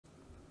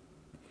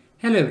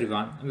Hello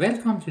everyone,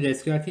 welcome to the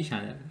SQRT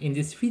channel. In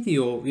this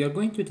video, we are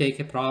going to take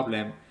a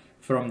problem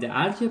from the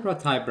algebra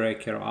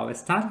tiebreaker of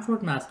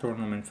Stanford Math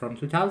Tournament from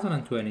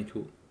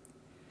 2022.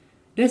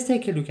 Let's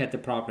take a look at the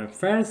problem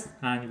first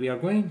and we are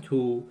going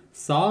to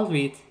solve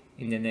it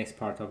in the next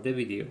part of the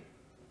video.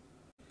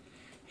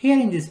 Here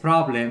in this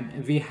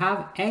problem, we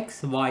have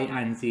x, y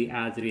and z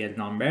as real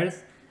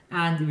numbers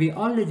and we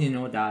already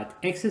know that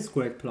x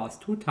squared plus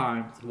 2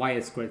 times y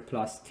squared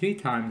plus 3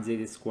 times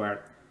z squared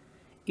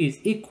is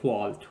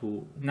equal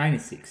to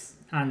 96,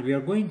 and we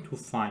are going to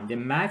find the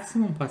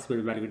maximum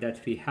possible value that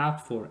we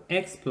have for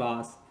x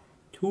plus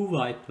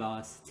 2y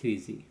plus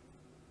 3z.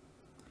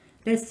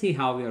 Let's see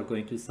how we are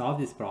going to solve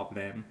this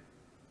problem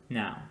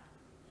now.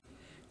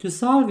 To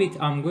solve it,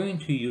 I'm going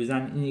to use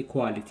an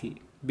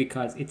inequality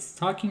because it's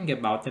talking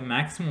about the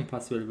maximum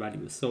possible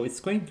value, so it's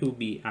going to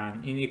be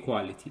an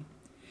inequality.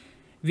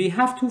 We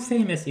have two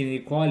famous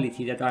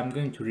inequalities that I'm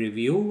going to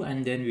review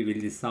and then we will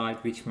decide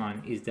which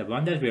one is the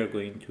one that we are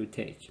going to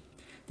take.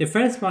 The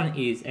first one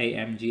is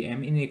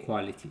AMGM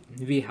inequality.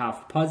 We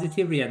have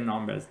positive real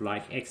numbers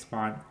like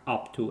x1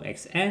 up to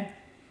xn,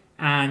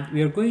 and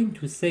we are going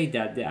to say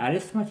that the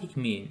arithmetic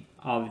mean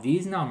of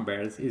these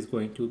numbers is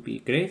going to be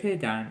greater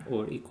than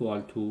or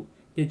equal to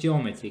the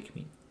geometric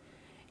mean.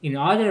 In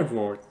other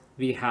words,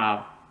 we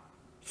have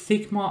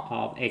sigma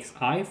of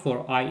xi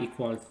for I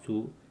equals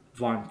to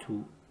 1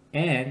 to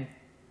n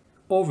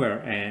over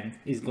n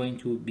is going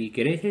to be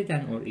greater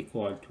than or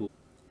equal to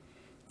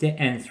the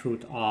nth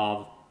root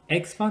of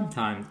x1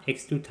 times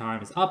x2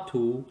 times up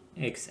to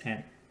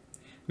xn.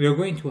 We are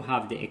going to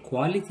have the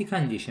equality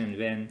condition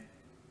when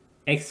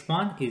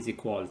x1 is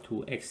equal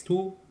to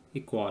x2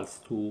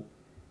 equals to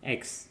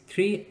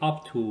x3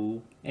 up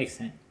to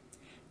xn.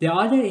 The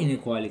other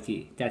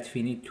inequality that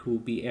we need to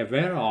be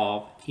aware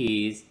of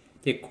is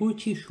the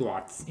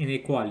Cauchy-Schwarz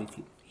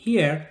inequality.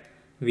 Here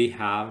we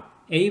have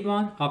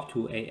a1 up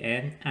to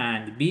an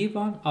and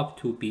b1 up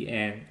to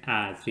bn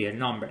as real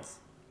numbers.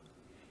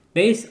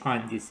 Based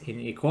on this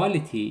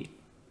inequality,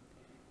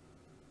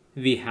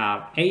 we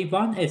have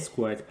a1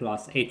 squared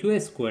plus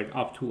a2 squared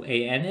up to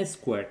an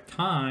squared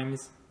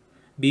times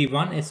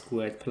b1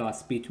 squared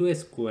plus b2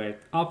 squared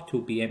up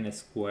to bn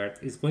squared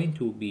is going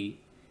to be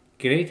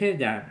greater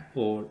than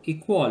or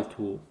equal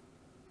to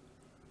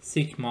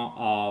sigma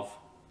of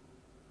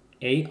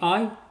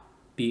ai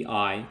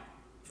bi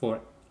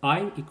for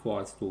I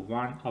equals to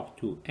 1 up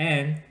to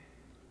n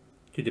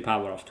to the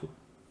power of 2.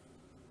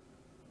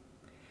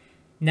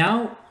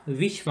 Now,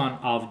 which one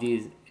of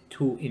these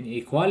two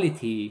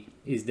inequality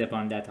is the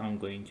one that I'm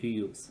going to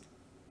use?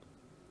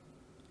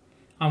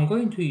 I'm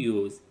going to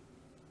use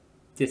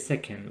the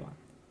second one,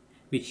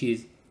 which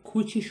is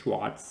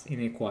Cauchy-Schwarz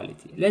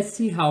inequality. Let's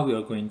see how we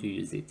are going to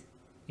use it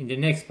in the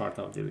next part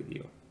of the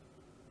video.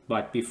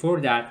 But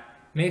before that,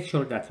 make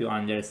sure that you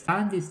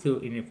understand these two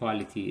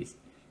inequalities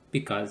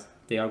because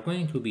they are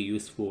going to be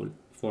useful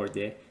for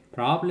the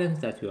problems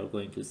that you are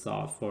going to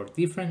solve for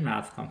different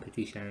math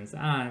competitions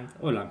and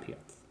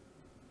Olympiads.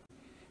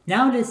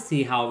 Now let's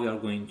see how we are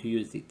going to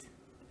use it.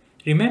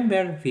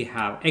 Remember, we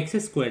have x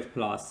squared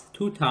plus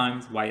 2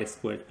 times y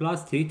squared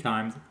plus 3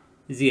 times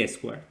z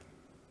squared.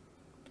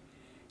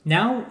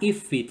 Now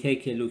if we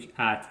take a look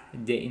at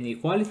the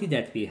inequality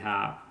that we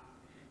have,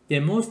 the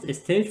most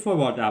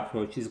straightforward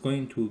approach is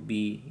going to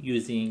be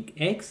using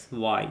x,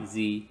 y,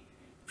 z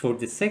for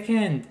the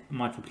second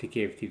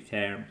multiplicative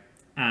term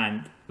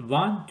and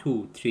 1,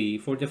 2, 3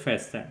 for the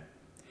first term.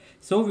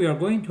 So we are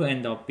going to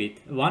end up with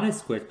 1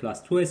 squared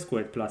plus 2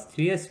 squared plus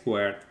 3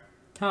 squared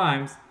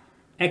times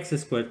x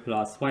squared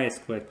plus y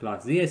squared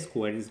plus z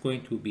squared is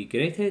going to be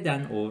greater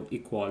than or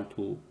equal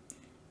to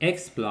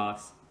x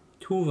plus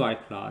 2y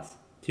plus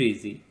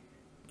 3z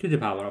to the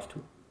power of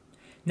 2.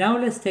 Now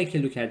let's take a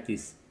look at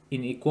this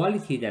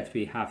inequality that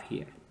we have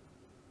here.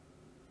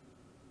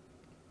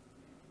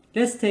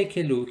 Let's take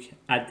a look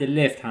at the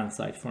left hand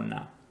side for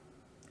now.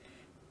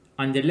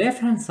 On the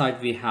left hand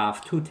side we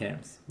have two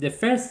terms. The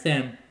first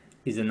term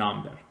is a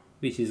number,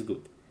 which is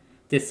good.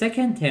 The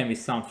second term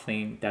is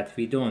something that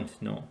we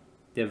don't know,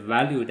 the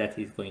value that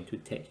it's going to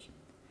take.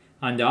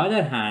 On the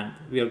other hand,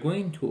 we are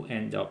going to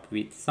end up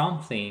with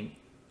something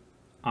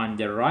on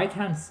the right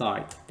hand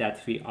side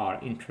that we are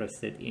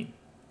interested in.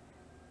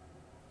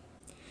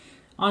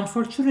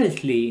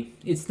 Unfortunately,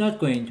 it's not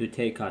going to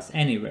take us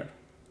anywhere.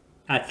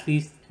 At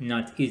least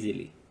not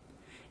easily.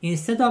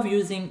 Instead of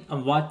using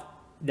what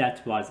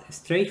that was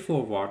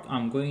straightforward,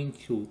 I'm going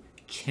to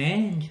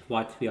change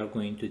what we are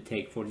going to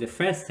take for the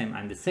first term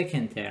and the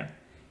second term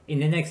in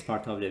the next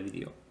part of the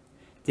video.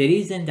 The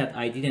reason that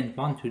I didn't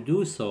want to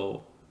do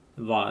so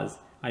was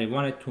I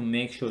wanted to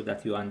make sure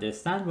that you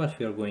understand what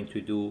we are going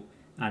to do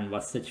and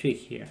what's the trick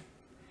here.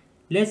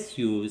 Let's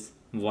use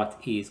what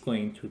is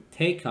going to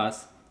take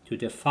us to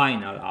the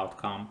final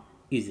outcome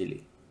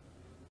easily.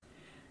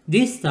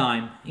 This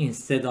time,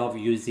 instead of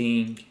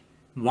using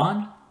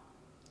 1,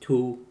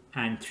 2,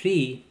 and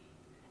 3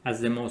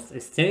 as the most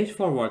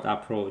straightforward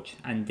approach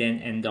and then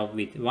end up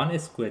with 1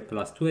 squared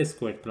plus 2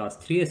 squared plus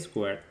 3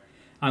 squared,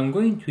 I'm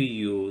going to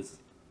use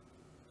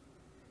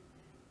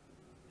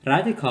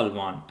radical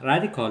 1,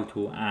 radical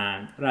 2,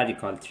 and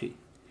radical 3.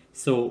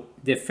 So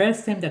the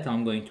first term that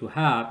I'm going to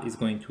have is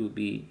going to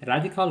be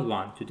radical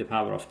 1 to the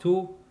power of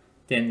 2,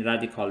 then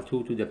radical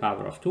 2 to the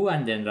power of 2,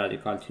 and then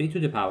radical 3 to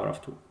the power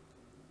of 2.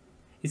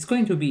 It's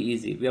going to be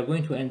easy. We are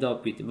going to end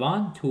up with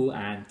 1, 2,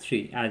 and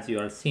 3 as you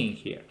are seeing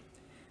here.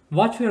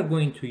 What we are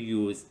going to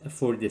use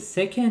for the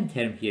second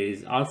term here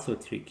is also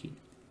tricky.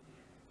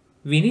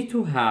 We need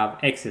to have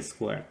x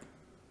squared,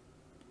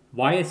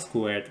 y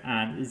squared,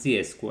 and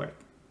z squared.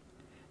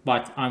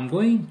 But I'm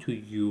going to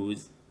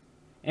use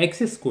x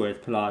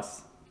squared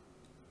plus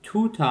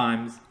 2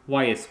 times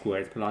y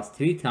squared plus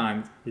 3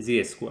 times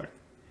z squared.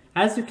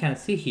 As you can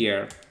see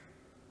here,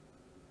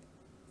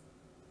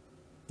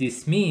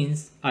 this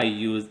means I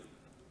used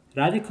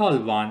radical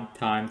 1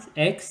 times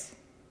x,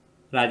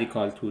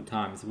 radical 2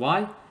 times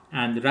y,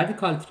 and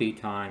radical 3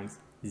 times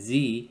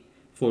z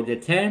for the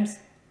terms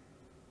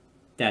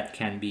that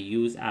can be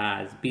used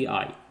as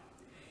bi.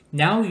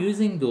 Now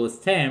using those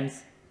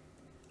terms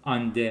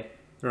on the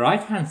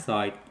right hand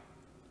side,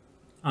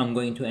 I'm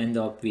going to end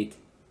up with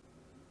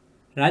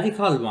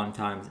radical 1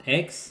 times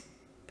x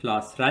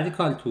plus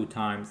radical 2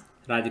 times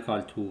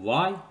radical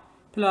 2y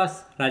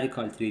plus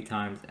radical 3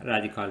 times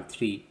radical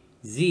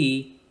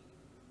 3z,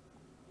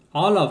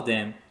 all of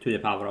them to the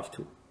power of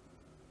 2.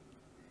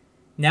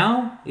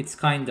 Now it's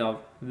kind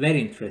of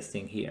very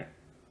interesting here.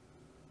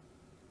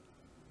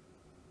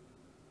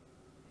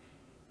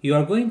 You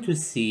are going to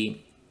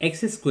see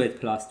x squared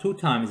plus 2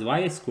 times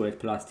y squared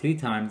plus 3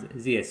 times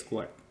z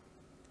squared.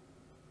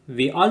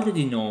 We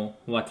already know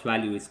what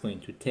value it's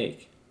going to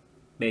take.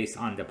 Based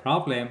on the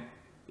problem,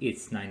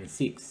 it's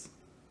 96.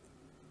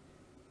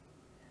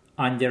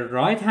 On the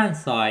right hand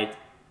side,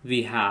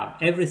 we have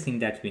everything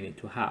that we need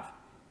to have.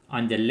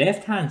 On the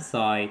left hand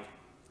side,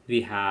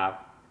 we have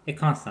a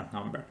constant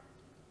number.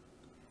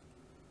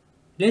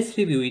 Let's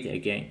review it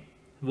again.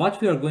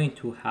 What we are going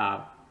to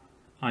have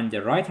on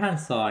the right hand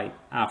side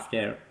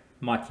after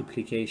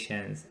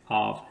multiplications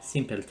of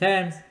simple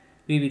terms,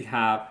 we will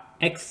have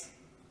x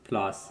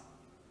plus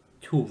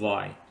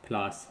 2y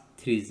plus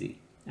 3z,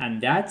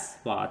 and that's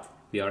what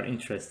we are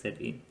interested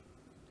in.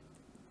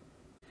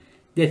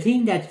 The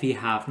thing that we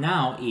have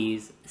now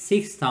is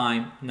 6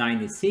 times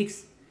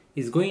 96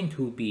 is going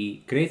to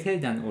be greater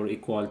than or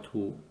equal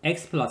to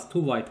x plus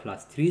 2y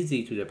plus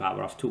 3z to the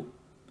power of 2.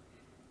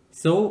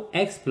 So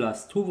x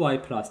plus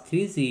 2y plus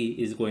 3z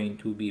is going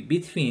to be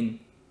between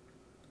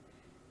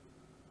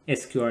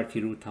sqrt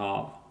root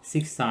of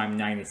 6 times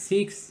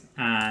 96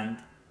 and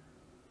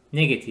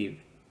negative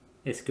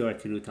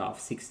sqrt root of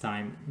 6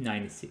 times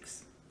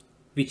 96,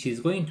 which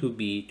is going to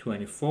be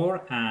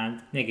 24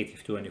 and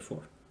negative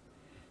 24.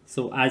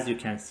 So as you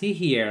can see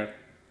here,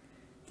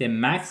 the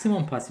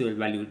maximum possible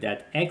value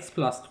that x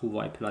plus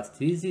 2y plus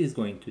 3z is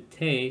going to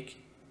take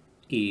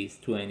is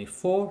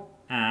 24,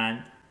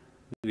 and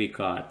we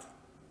got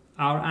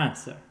our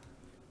answer.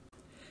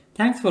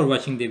 Thanks for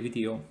watching the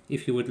video.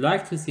 If you would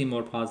like to see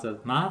more puzzle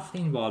math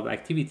involved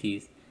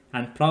activities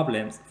and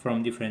problems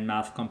from different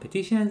math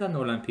competitions and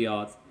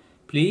Olympiads,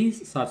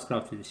 please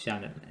subscribe to this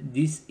channel.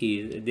 This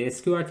is the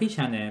SQRT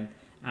channel,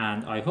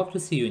 and I hope to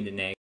see you in the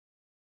next